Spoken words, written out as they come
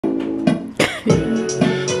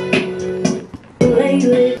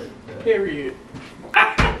Period.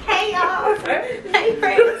 Hey y'all. Hey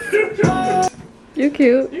friends. You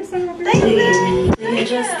cute. You sound good. Thank you.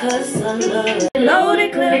 Just cause I love it.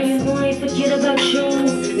 Loaded clips. You ain't forget about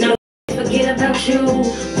you. No, forget about you.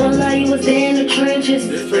 One lie, you was there in the trenches.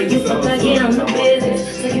 So you fuck like get on the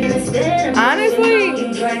business. So you instead. Honestly,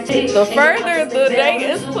 the further the date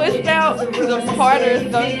is pushed out, the harder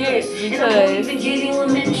it's gonna get because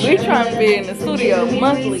we trying to be in the studio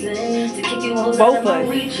monthly. Both of us.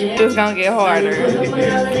 It's gonna get harder.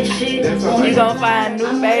 You gonna find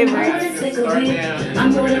new favorites.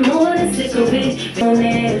 I'm more than sick of it. On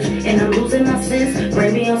edge, and I'm losing my sense.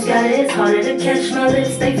 Brain me on sky, it's harder to catch my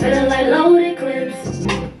lips. They feeling like loaded clips.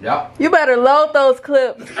 Yep. You better load those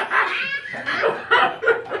clips.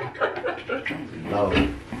 No.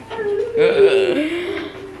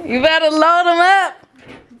 You better load them up.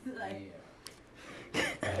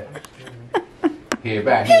 Here,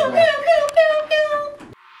 back.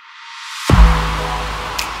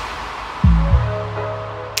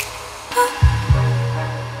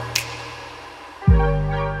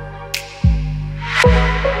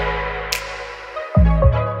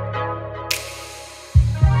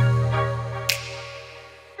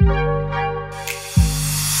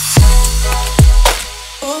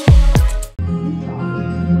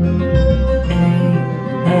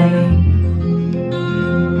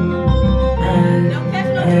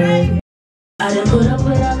 I done put up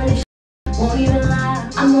with all of this shit, won't even lie.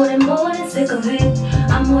 I'm more than sick of it.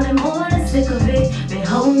 I'm more than sick of it. Been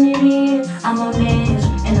holding it in, I'm on edge,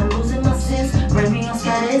 and I'm losing my sense. Brain me on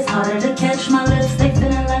sky, it's harder to catch my lips. They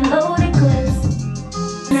feeling like loaded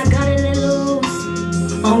clips. And I got it let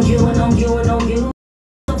loose on you and on you and on you.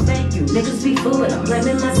 So thank you, niggas be fooling. I'm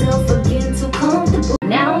blaming myself for getting too comfortable.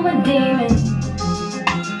 Now I'm a demon.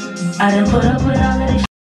 I done put up with all of this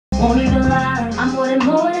shit, won't even lie. I'm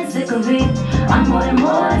more than sick of it. I'm more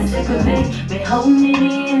than sick of it. Been holding it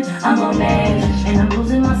in, I'm on edge, and I'm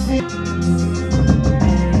losing my sense.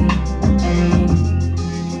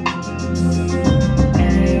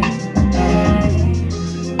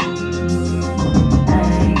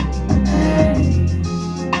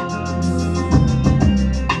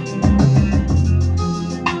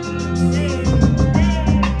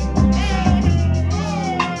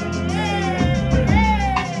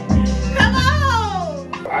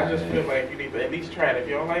 Try it if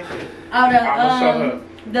you don't like it. Oh, the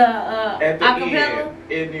at the acapella?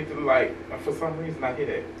 end, it needs to like for some reason I hit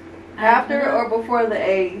it. After or before the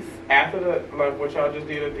A's? After the like what y'all just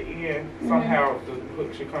did at the end, somehow the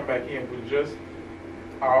hook should come back in with just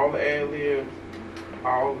all the ad libs,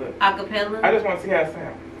 all the acapella. I just want to see how it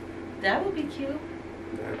sounds. That would be cute.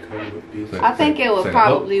 I think it would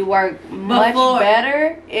probably work much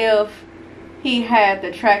better if he had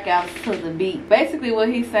the track out to the beat. Basically what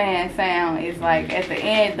he's saying sound is like at the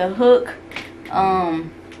end, the hook,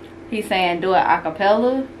 he's saying do it a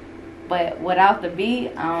cappella, but without the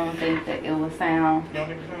beat, I don't think that it would sound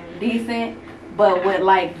decent. But with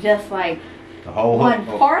like just like the whole one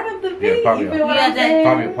hook, part of the beat, yeah, probably, you feel what I'm saying?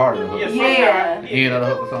 Probably a part of the hook. Yeah. The end of the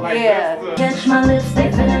hook or something. Like yeah. Catch my lips,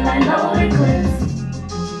 they feeling like loaded clips.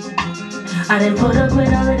 I done put up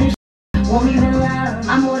with all of this shit, won't even lie.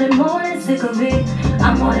 I'm more than sick of it.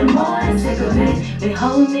 I'm more than sick of it. Been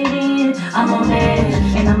holding it in, I'm on edge,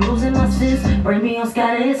 and I'm losing my sense. Bring me on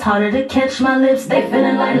sky, it's harder to catch my lips. They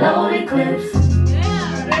feeling like loaded clips.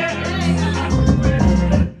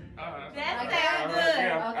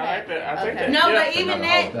 No, but even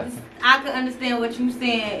that, I could understand what you're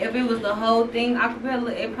saying. If it was the whole thing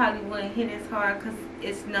acapella, it probably wouldn't hit as hard because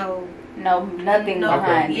it's nothing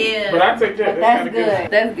behind it. Yeah. But I take that. But that's good.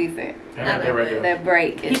 That's decent. That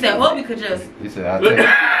break. He said, well, we could just. He said, I'll take He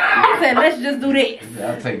said, let's just do this.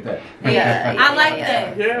 Yeah, I'll take that. Yeah. I like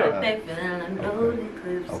that. Yeah. They feeling like loaded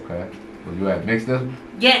clips. Okay. Well, you have mixed this one?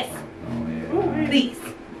 Yes. Oh, yeah. Please.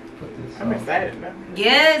 Put this I'm excited now.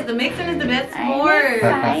 Yes, the mixing is the best part.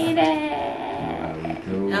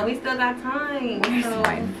 No, we still got time. So.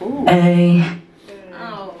 Hey.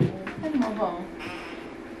 Oh. Let's move on.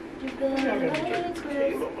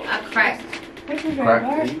 I cracked. But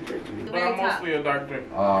I'm mostly a dark drink.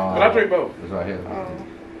 But I drink both. It's right here.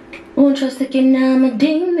 Won't trust again, now I'm a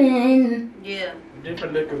demon. Yeah.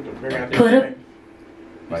 Different liquors to bring out Put up. different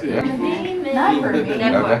Right there. Not for me.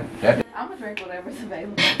 That I'm gonna drink whatever's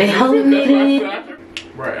available. They holding it in.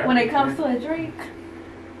 Right. When it comes to a drink,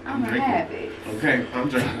 I'm gonna have it. Okay, I'm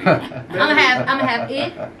drinking. I'm gonna have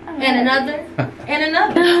it and another and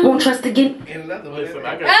another. Won't trust again. And another one. Listen,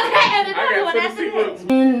 I Okay, and another one. got That's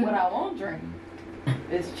it. What I won't drink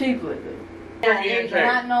is cheap liquor. Drink and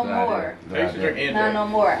Not no more. I used to drink and Not no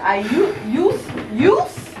more. I use.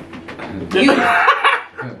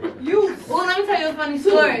 Well, let me tell you a funny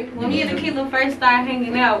story. When me and Akilah first started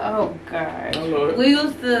hanging out, Oh God. it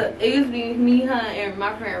used to be me, her, and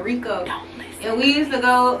my friend Rico. And we used to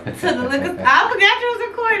go to the liquor store. I forgot you was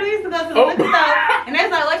recording. We used to go to the liquor store. And they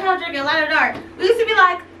was like, what y'all drinking? Light or dark? We used to be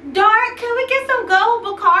like, dark, can we get some gold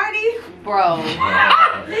Bacardi? Bro.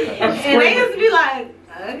 And they used to be like,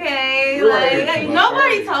 okay. Like,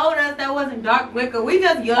 nobody told us that wasn't dark liquor. We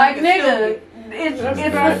just young Like, and nigga, stupid. it's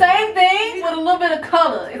the same thing with a little bit of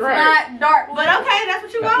color. It's not dark. But okay, that's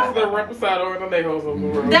what you That's want. the reposado or the Legos of the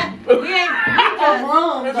world. That, we ain't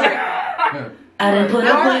I done put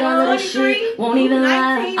up with all of this shit, won't even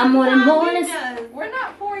lie. I'm more than this. We're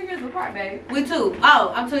not 4 years apart, babe. We two.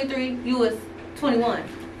 Oh, I'm 23. You was 21.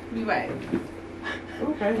 You right.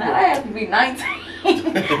 Okay. Now I have to be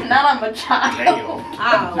 19. Now I'm a child.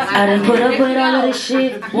 Oh, I done put up with all of this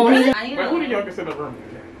shit, won't even I Wait, who the youngest in the room?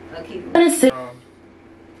 lie.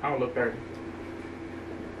 I don't look 30.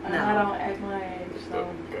 I don't act my age,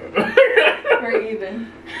 so Good. we're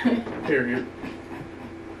even. Period.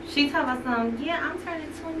 She told us yeah, I'm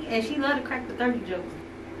turning 20, and she loved to crack the 30 jokes.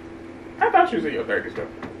 I thought you was in your 30s though.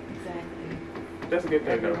 Exactly. That's a good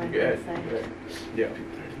thing though. You Everyone can add. can say. Yeah.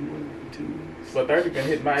 But 30 can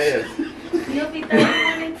hit my ass. You'll be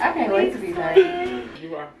 31 in 2 I can't wait to be 30.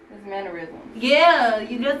 You are. It's mannerism. Yeah,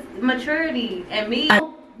 you just maturity, and me,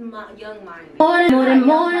 young minded.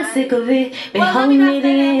 More than sick of it. Been holding it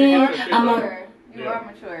in. I'm on You are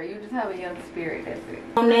mature. You just have a young spirit. That's it.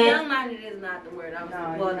 Young minded is not the word I was No,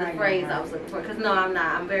 well, you're the not phrase I young-minded. was looking for. Because no, I'm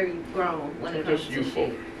not. I'm very grown when it You're comes just to youthful.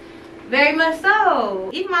 shit. Very much so.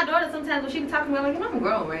 Even my daughter sometimes when she be talking to me, I'm like, you know I'm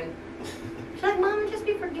grown, right? She's like, Mom, I just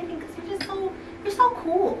be forgetting because you're so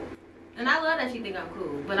cool. And I love that she think I'm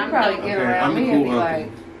cool. But You I'm probably dumb. get around me and be like,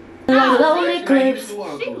 loaded clips. She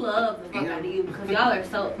loves the fuck out of you because y'all are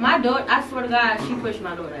so. My daughter, I swear to God, she pushed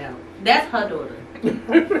my daughter out. That's her daughter.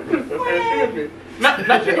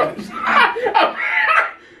 Not your daughter.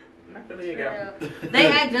 Not the leg out. They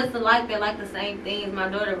act just alike. They like the same things. My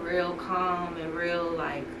daughter real calm and real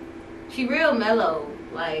like, she real mellow.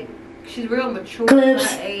 Like she's real mature for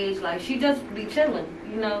her age. Like she just be chilling,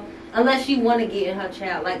 you know. Unless she want to get in her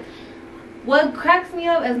child. Like what cracks me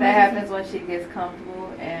up as that happens when she gets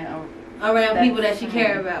comfortable and around people that she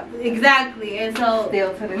care about. Exactly. And so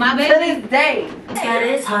still to this, my to baby this day. God,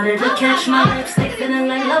 it's harder to catch my lips. They feeling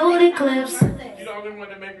like loaded clips. You the only one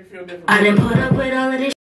that make me feel different. I done put up with all of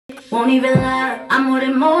this shit, won't even lie. I'm more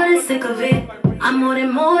than sick of it. I'm more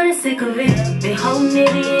than sick of it. Been holding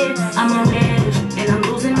it in, I'm on edge, and I'm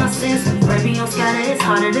losing my sense. Baby on scatter, it's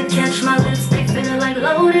harder to catch my lips. They feeling like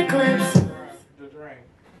loaded clips. The drain.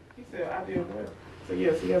 He said, I did well. So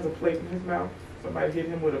yes, he has a plate in his mouth. Somebody hit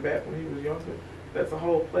him with a bat when he was younger. That's a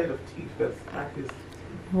whole plate of teeth. That's not his.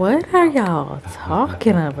 What are y'all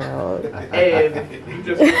talking about? And you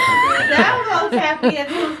just. that was gonna tap me at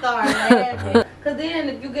 2 stars, man. Cause then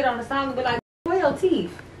if you get on the song and be like, where your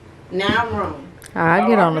teeth? Now I'm wrong. I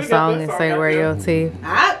get on the song and say where your teeth.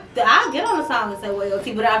 I'll get on the song and say where your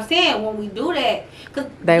teeth. But I'm saying when we do that, cause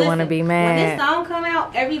They wanna be When mad. this song come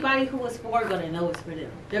out, everybody who is for gonna know it's for them.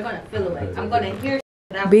 They're gonna feel it. Like I'm gonna hear.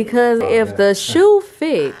 Because if the shoe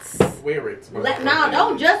fits, Wear it. No,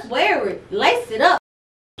 don't just wear it. Lace it up.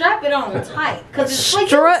 Strap it on tight. Cause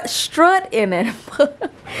it's strut in it.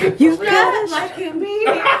 You gotta like you mean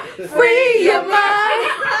free your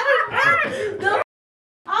mind.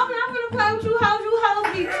 I'm not gonna play with you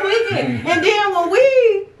hoes be tweaking. And then when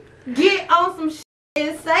we get on some shit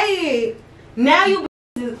and say it, now you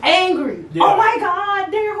is angry. Yeah. Oh my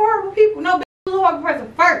God, they're horrible people. No, you're a horrible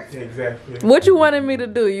person first. Exactly. What you wanted me to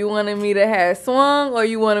do? You wanted me to have swung or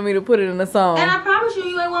you wanted me to put it in a song? And I promise you,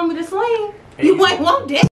 you ain't want me to swing. You ain't want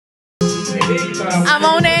that. I'm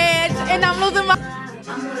on edge and I'm losing my.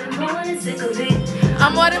 I'm more than sick of it.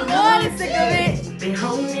 I'm more than sick of it. Been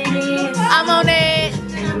holding it in. I'm on edge.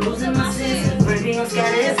 And I'm losing my sense. Baby on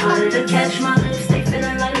scatter, it's harder to catch my lips. They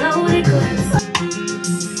feeling like loaded clips.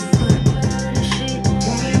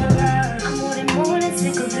 I'm more than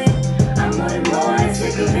sick of it. I'm more than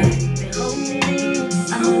sick of it. Been holding it in.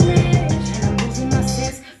 I'm on edge. And I'm losing my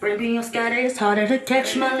sense. Baby on scatter, it's harder to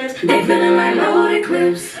catch my lips. They feeling like loaded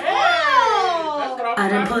clips. I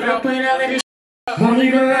done put up with all of this. Won't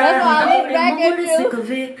even lie. That's why I look back at you. Sick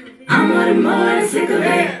of it. I'm more than sick of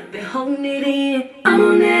it. Been holding it in. I'm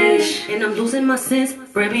on edge, and I'm losing my sense.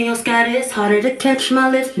 Baby on scatter, it's harder to catch my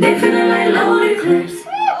lips. They feeling like loaded clips.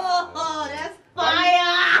 Oh, that's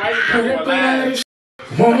fire. Put up with all of this.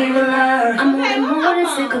 Won't even lie. I'm more than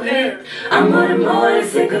sick of it. I'm more than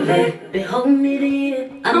sick of it. Been holding it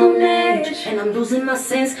in. I'm on edge, and I'm losing my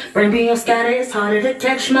sense. Baby on scatter, it's harder to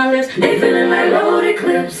catch my lips. They feeling like loaded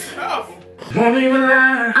clips. Won't even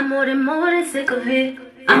lie. I'm more than sick of it.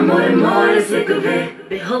 I'm more than sick of it.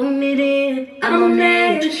 Been holding it in. I'm on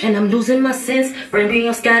edge and I'm losing my sense. Rainbow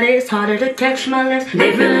on sky, it's harder to catch my lips.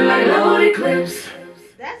 They feeling like loaded clips.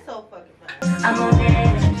 That's so fucking fun. I'm on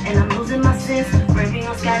edge and I'm losing my sense. Rainbow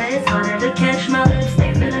on sky, it's harder to catch my lips.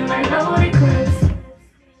 They feeling like loaded clips. I'm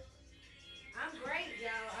great,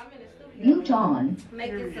 y'all. I'm in the studio. Mute on.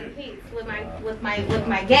 Making some hits with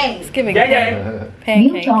my gang. It's giving Mute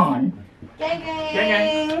pancake. on.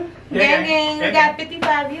 Gang. We got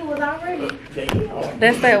 55 viewers already.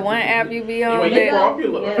 That's that one app you be on. You There.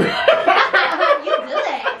 popular. You do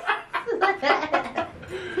that.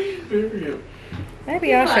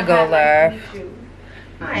 Maybe I should go live.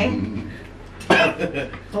 Hi.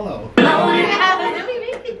 Hello. Come on,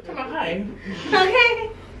 hi. Okay.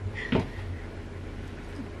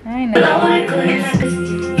 I ain't know.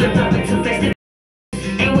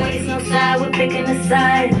 Ain't wasting no side, we're picking a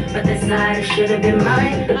side. But the side should have been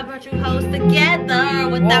mine. I brought you hoes together.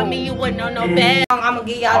 Without me, you wouldn't know no bad. I'm gonna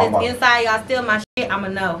give y'all this inside. Y'all steal my shit. I'ma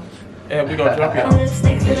know. And we gonna drop y'all.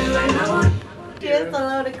 Here's a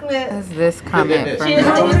load of clips. What's this comment from Cheers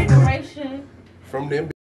to me? inspiration. From them.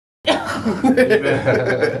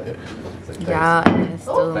 Y'all is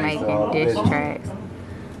still making diss tracks.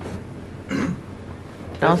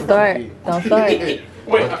 Don't start. Don't start.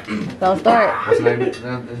 Don't start. What's the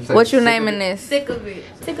name? What you naming this? Sick of it.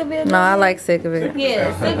 Sick of it? No, I like sick of it.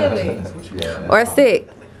 Yeah, sick of it. Yeah. Or sick.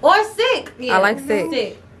 Or sick. Yeah, I like sick.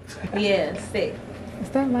 Sick. Yeah, sick. Is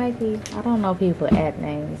that Mikey? I don't know people add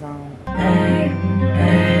names on.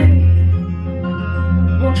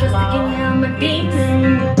 Won't trust again, now I'm a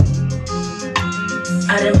demon.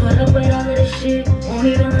 I done put up with all of this shit, won't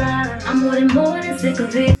even lie. I'm more than sick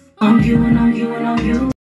of it. On you and on you and on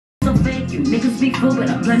you. So fake, you niggas be fool, but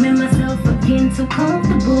I'm blaming myself for getting too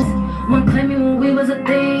comfortable. One claiming when we was a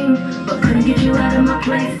thing, but couldn't get you out of my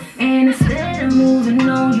place. And instead of moving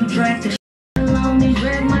on, you dragged the shit along and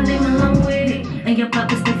dragged my name along with it. And your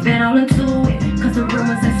pockets they fed all into it, cause the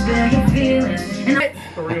rumors they spare your feelings. And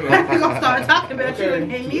I'm gonna start talking about you and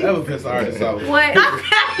me. Elephants are so. What?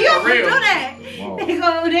 You don't real. do that. Wow. They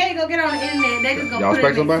ain't gonna get on the internet. They just gonna Y'all put it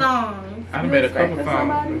expect in their somebody? songs. I done made a couple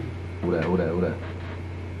songs. Who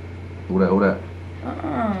that?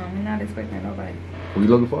 I'm not expecting nobody. Who you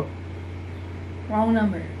looking for? Wrong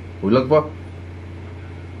number. Who you looking for?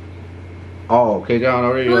 Oh, Kajahn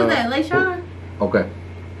already. Who is that? LaShawn? Okay.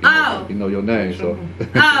 Oh. You know your name, so.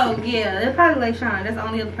 Oh, yeah. It's probably LaShawn. That's the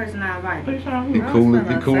only other person I invite. He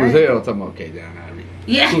cool as hell talking about Kajahn.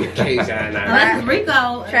 Yeah. Kajahn. That's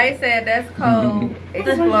Rico. Trey said that's cold.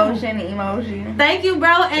 Explosion emoji. Thank you,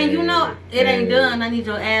 bro. And you know, it ain't done. I need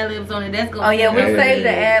your ad-libs on it. That's going Oh yeah, we Hey, saved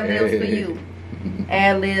the hey, ad libs for hey. you.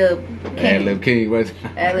 Ad lib Ad king. Lib King, right?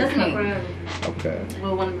 Ad lib That's my king. friend. Okay.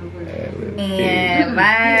 Well, one of my friends. Ad Lib And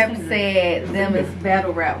Vibe said them is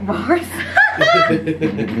battle rap bars.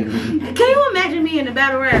 Can you imagine me in the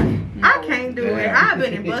battle rap? I can't do it. I've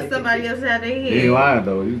been and bust somebody else out their He ain't head. lying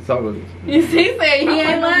though. You talking? You see, said he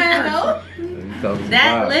ain't lying though. You talking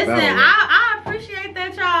That some listen, battle rap. I appreciate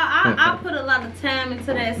that, y'all. I put a lot of time into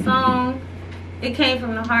that song. It came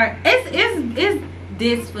from the heart. It's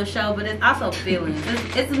this for sure, but it's also feelings.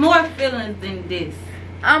 It's more feelings than this.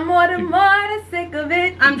 I'm more than sick of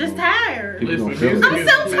it. I'm just tired. People gonna Listen, feel I'm it.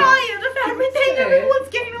 so tired of everything. Everyone's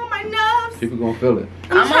getting on my nerves. People gonna feel it.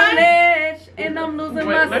 I'm on edge and I'm losing my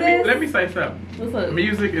Wait, let sense. me say something. What's up?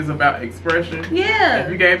 Music is about expression. Yeah.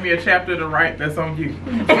 If you gave me a chapter to write, that's on you.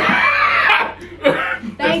 Thank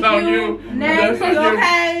That's on you. you. Next. That's on you.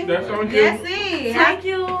 Okay. That's on you. That's it. Thank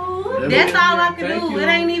you. That's all I can Thank do. you. It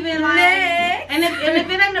ain't even like. Next. And if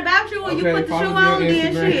it ain't about you or you Okay, put the shoe follow me on on,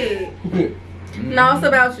 then Instagram. shit. No, it's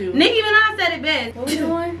about you. Nicki Minaj said it best. What we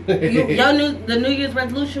doing? The New Year's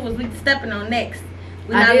resolution was we stepping on next.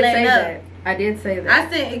 We I not did letting say up. that. I did say that. I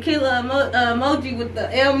sent Akilah emoji with the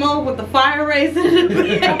Elmo with the fire race in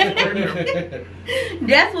the back.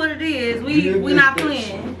 That's what it is. We not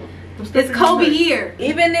playing. It's Kobe year.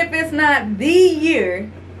 Even if it's not the year,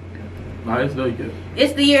 No, it's really good.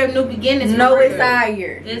 It's the year of new beginnings. no, for it's real. our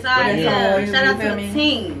year. It's our That's year. always, Shout out you to feel the me?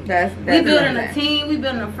 team. That's We what building I'm a saying. team. We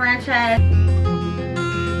building a franchise.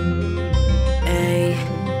 Ay,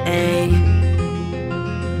 ay,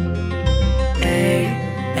 ay,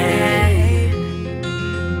 ay,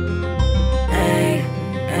 ay,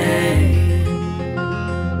 ay.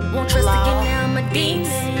 Won't trust again, now I'm a demon.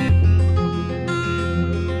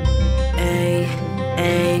 Ay,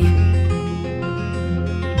 ay,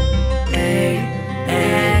 ay,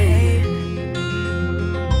 ay,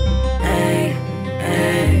 ay,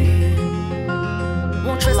 ay.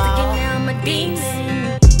 Won't trust again, now I'm a demon.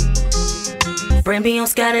 Brain be on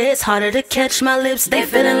scatter, it's harder to catch my lips. They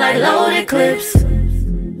feeling like loaded clips.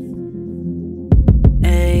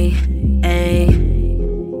 Ay, ay,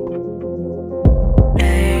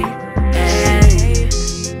 ay, ay,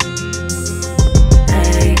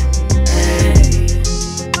 ay,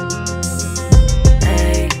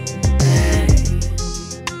 ay,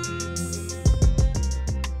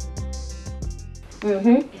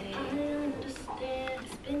 ay.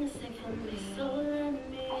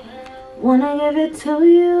 Wanna give it to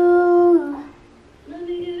you. Let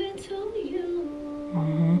me give it to you.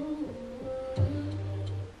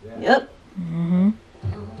 Yep. Mhm.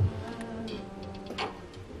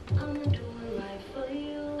 I'ma do it right for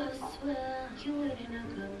you. I swear. You ain't in a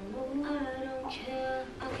good mood. I don't care.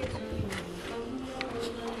 I can tell you from you.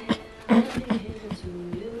 Let me give it to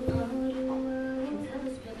you. All the world can tell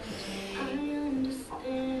it's been a day. I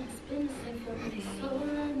understand. It's been the same for me. So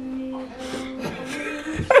let me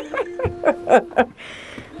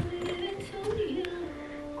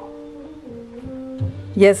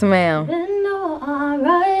Yes, ma'am.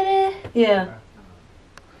 Yeah.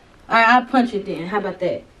 Alright, I'll punch it then. How about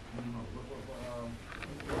that?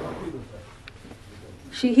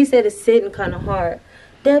 He said it's sitting kind of hard.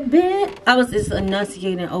 That bit, I was just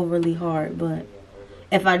enunciating overly hard, but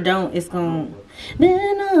if I don't, it's going. It's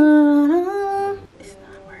not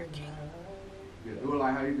working. Do it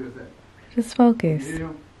like how you just said. Just focus.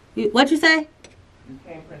 What you say? You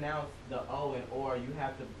can't pronounce the O and or. You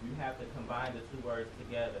have to combine the two words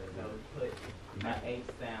together. So put an H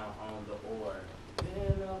sound on the or.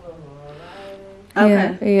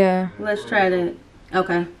 Okay. Yeah. Let's try that.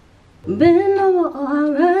 Okay. Been over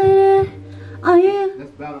alright. Oh yeah.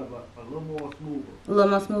 Let's battle a little more smoother. A little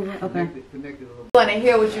more smoother. Okay. Connected a little. You want to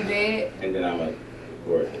hear what you did, And then I'm like,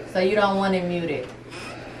 record. so you don't want it muted.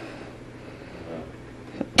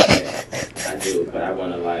 I do, but I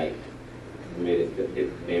want to like commit it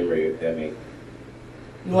to memory if that makes.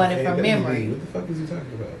 You want it from memory. What the fuck is he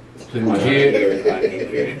talking about? So you want to hear it? I can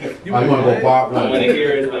hear it. I want to go part I want one. to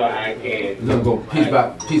hear it so I can. We're gonna go piece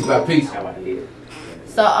by piece. How I did it.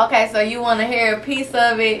 So okay, so you want to hear a piece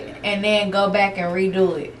of it and then go back and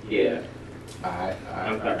redo it. Yeah. Alright,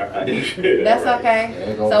 I'm alright. sorry if I did. That's okay. There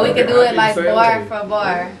you go. So we can do it like Same bar way. for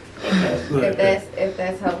bar, Okay. if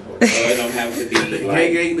that's helpful. So it don't have to be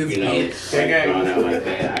like, Gang is you know, gang. like drawn out like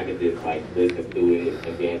that. I could just like just do it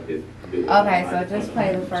and then just do it. Okay, so just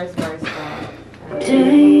play the first verse for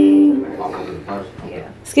Yeah.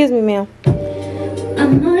 Excuse me, ma'am.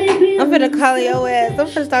 I'm finna call your ass. I'm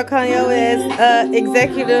finna start calling your ass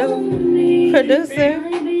executive producer.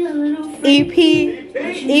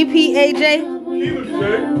 EPAJ.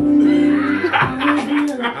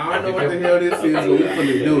 I don't know what the hell this is, but we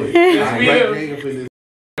finna do it. Yes, we Black do. man finna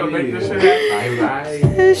Make this shit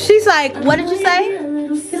happen. She's like, what did you say?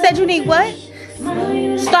 You said you need what?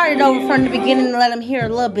 Start it over from the beginning and let them hear a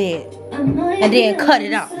little bit. And then cut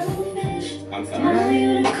it off. I'm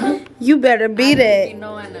sorry. You better be that. You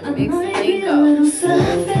knowing the mixed lingo.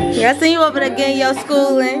 Yeah, I seen you over there getting your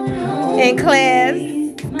schooling in class.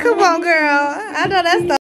 Come on, girl. I know that's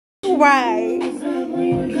the right.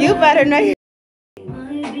 You better know your.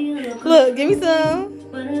 Look, give me some.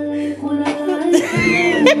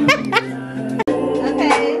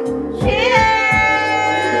 Okay. Cheers.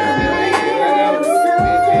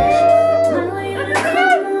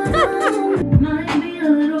 Might be a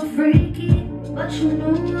little freaky, but you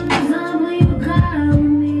know I'm not when you got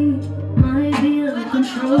me. Might be a little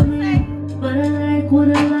controlling, but I like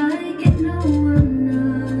what I like and no I'm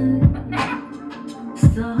not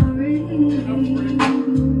sorry.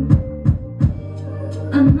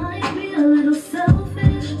 I might be a little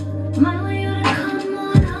selfish, might want you to come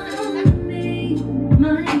on home to me.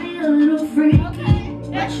 Might be a little freaky,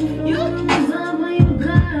 but you know I'm not when you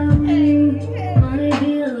got me. Might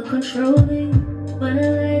be a little controlling, but I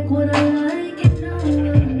like what I like and no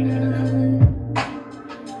I'm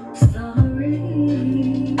not sorry.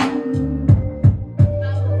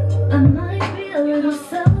 I might be a little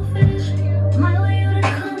selfish, might want you to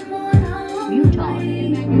come on home to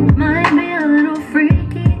me. Might be a little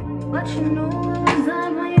freaky, but you know I was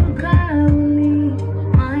out when you got me.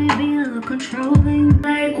 Might be a little controlling,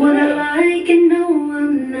 like what I like and no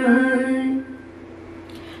I'm not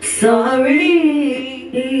sorry.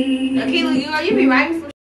 Akilah, you be writing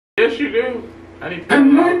some Yes, you do. I need to I put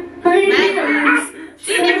might be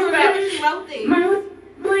She never remember she wrote these. She talking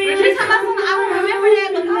about something, I don't remember that,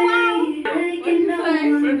 but go on.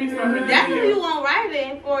 Send me something. That's what you want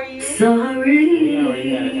writing for you. sorry.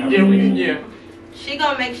 Yeah. She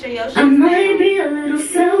gonna make sure your shit's I might down. be a little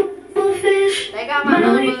selfish. They got my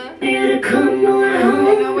number. Might be to come on They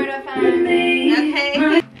home know where to to find me. me.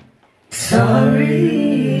 Okay.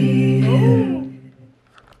 sorry.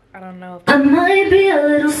 I don't know. I might be a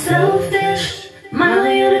little selfish. Might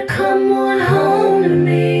want you to come on home to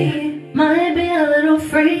me. Might be a little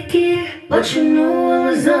freaky, but you knew what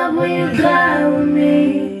was up when you got with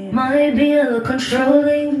me. Might be a little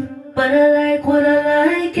controlling, but I like what I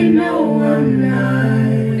like and no I'm not.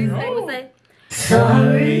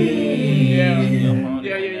 Sorry.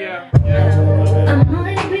 Yeah. I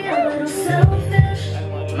might be a little selfish.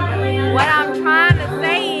 What I'm trying to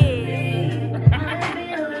say is, Might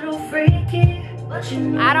be a little freaky, but you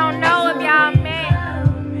knew I don't know if y'all met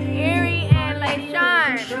Erie and Lady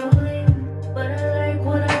Sean. but I like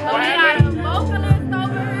what I But we got a vocalist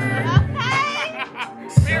over here.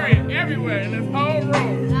 Period. Everywhere in this whole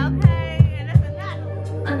room. Okay, and that's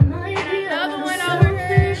another. I might be Another one over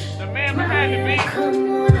here. The man behind the beat.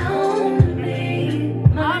 Come on home to me.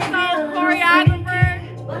 Also, choreographer.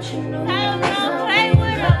 But you know Tell them don't play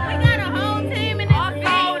with us. We got a whole team in this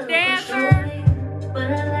also, dancer. but I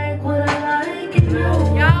like what I like and no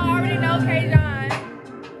Y'all already know Kajahn.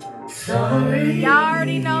 sorry. Y'all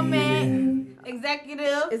already know Matt.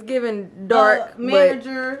 Executive. It's giving dark,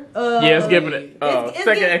 manager. Yeah, it's giving it it's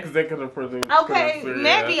second giving- executive producer. Okay,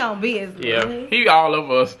 Matt be on business. Yeah, he all of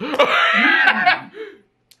us.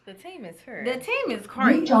 The team is her. The team is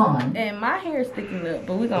crazy. And my hair's sticking up,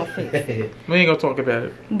 but we gonna fix it. We ain't gonna talk about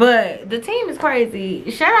it. But the team is crazy.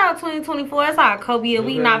 Shout out 2024. It's our Kobe.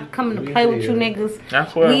 We not coming to play with you niggas.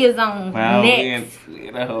 That's what. We is on Wow, next. we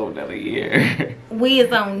in a whole another year. We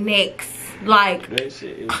is on next. Like, That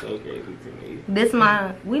shit is so crazy to me. this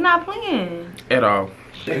my, we not playing. At all.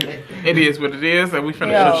 It is what it is, and we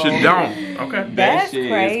finna shut shit down. Okay. That's shit is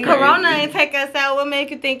crazy. Corona ain't take us out. What make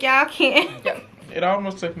you think y'all can? It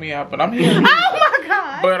almost took me out, but I'm here. Oh my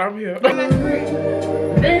God. But I'm here.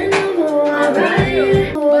 Been over,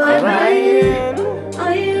 alright, alright.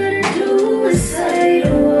 All you gotta do is say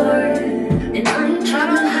the word, and I ain't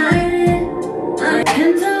tryna hide it. I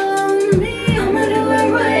can't tell me, I'ma do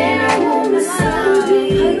it right. I won't miss out.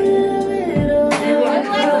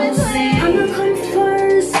 I'ma come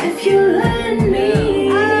first if you let me.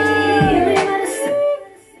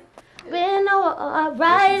 Bend over or I'll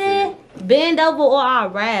ride it. Bend over or I'll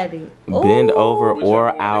ride it. Bend over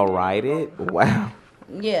or I'll ride it? Wow.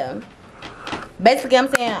 Yeah. Basically, I'm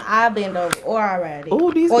saying I bend over or I ride it.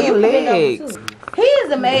 Ooh, these Or got you can bend over legs. too. He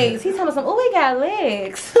is amazed. He's telling me something. Oh, he got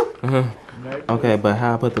legs. Okay, but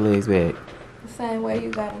how I put the legs back? The same way you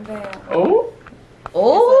got him down. Oh?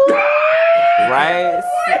 Oh. Right?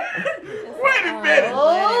 Wait a minute.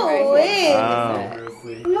 Oh, wait. Oh.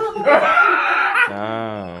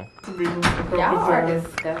 Y'all are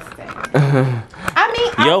disgusting. I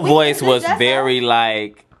mean, Your we voice can was adjust very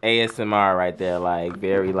like ASMR right there, like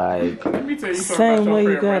very like. Let me tell you something Same about way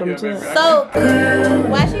your you friend got right him, here, too. baby. So,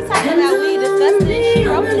 while she's talking about we disgusting, she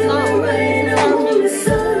wrote the song.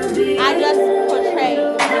 I just portrayed.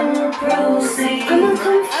 I'ma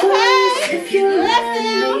come first if you let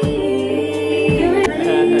me.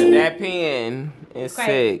 That pen is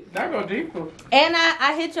sick. That go deeper. And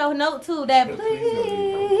I hit your note too. That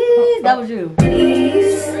please. That was you.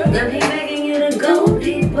 Please, let me begging you to go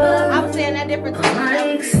deeper. I was saying that different too.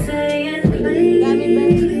 Like saying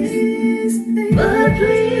please, but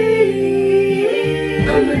please,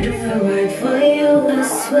 I'ma do it right for you, I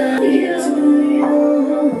swear you.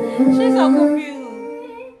 She's so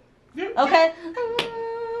confused. Okay.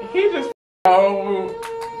 He just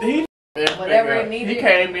he Whatever it needed. He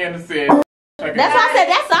came in and said That's why I said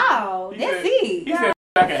that's all. That's it. He said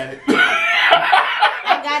I got it. I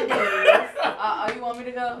got this. Oh, you want me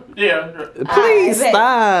to go? Yeah. Please bet.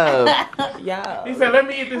 stop. Yeah. He said, let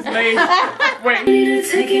me eat this lace. Wait. Need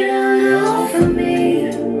to take it all for me.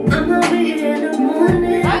 I'ma be here in the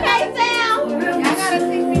morning. Okay, Sam. Y'all gotta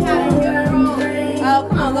teach me how to hip roll. Oh,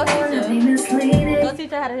 come on, go teach Be her. misleading. Go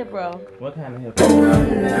teach her how to hip roll. What kind of hip It's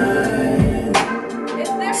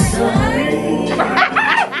different.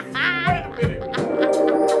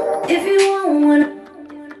 If you want one.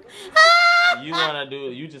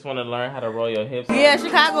 You just wanna learn how to roll your hips? Yeah,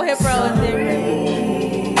 Chicago hip roll is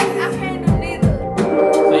different. I can't do neither.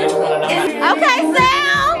 So you just wanna know how Okay, Sam. I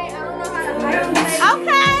don't know how to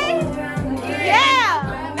Okay. Yeah.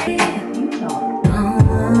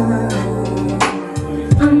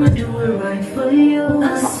 I'ma do it right for you, I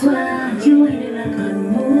swear. You ain't in a good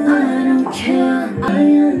mood, I don't care. I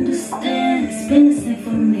understand, it's been the same for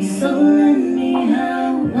me. So let me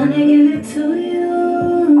have, wanna give it to you.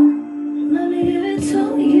 Let me give it to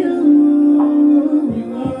you.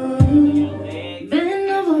 Bend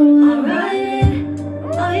over, alright.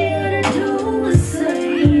 All you gotta do is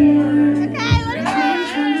say it. I ain't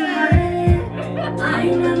tryna hide it. I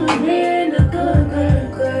ain't never been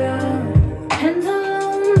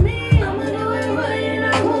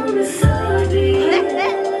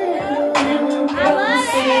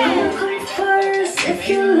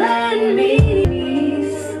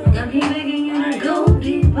He begging you to go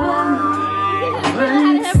deeper.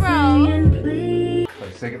 Running, saying please.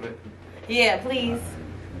 Sick of it? Yeah, please.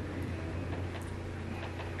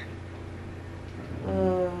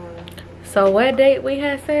 So what date we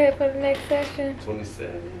had said for the next session?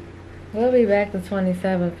 27. We'll be back the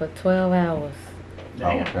 27th for 12 hours.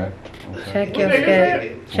 Oh, okay. Check your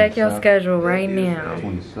schedule. Check your schedule right now.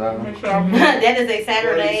 27. Make sure I'll be, That is a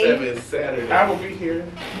Saturday. 27 Saturday. I will be here.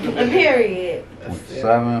 Period.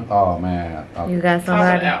 27. Oh man. You got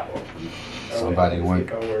somebody? Somebody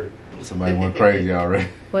went crazy already.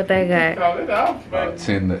 What they got? Call it off, baby.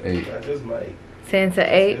 10 to 8. I just might. 10 to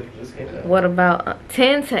 8. Just hit up. What about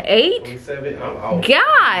 10 to 8? 27. I'm off.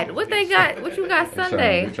 God, what they got? What you got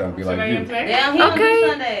Sunday? They trying to be like you. Damn, he don't Okay. do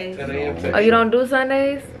Sundays. 10 a.m. Oh, you don't do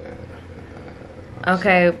Sundays?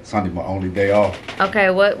 Okay. Sunday my only day off. Okay,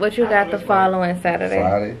 what you got the following Saturday?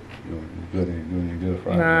 Friday. You good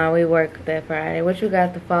Friday. Nah, we work that Friday. What you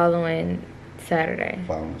got the following Saturday?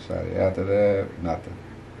 Following Saturday. After that, nothing.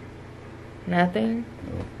 Nothing?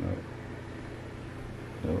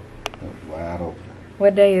 Nope. Wide open.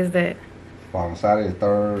 What day is that? Following Saturday,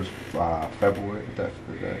 3rd, February.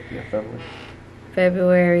 Yeah, February.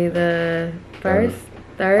 February the 1st?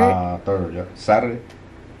 3rd? 3rd, yeah. Saturday?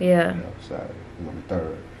 Yeah. Yeah, Saturday. It's gonna be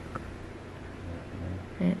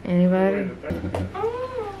 3rd. Anybody?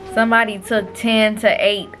 Somebody took 10 to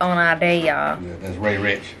 8 on our day, y'all. Yeah, that's Ray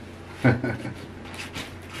Rich.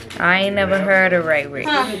 I ain't never heard of Ray Rich.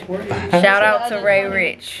 Shout out to Ray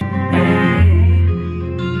Rich.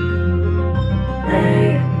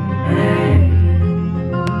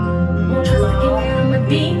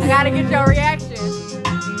 I gotta get your reaction.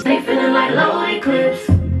 They feeling like loaded clips.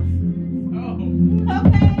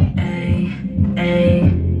 Ay,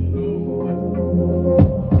 ay.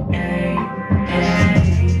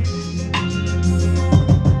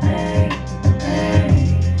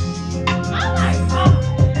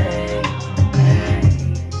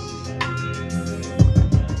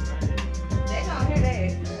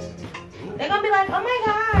 They're gonna be like, oh my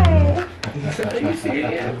god.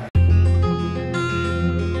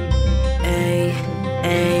 Ay,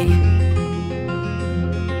 ay.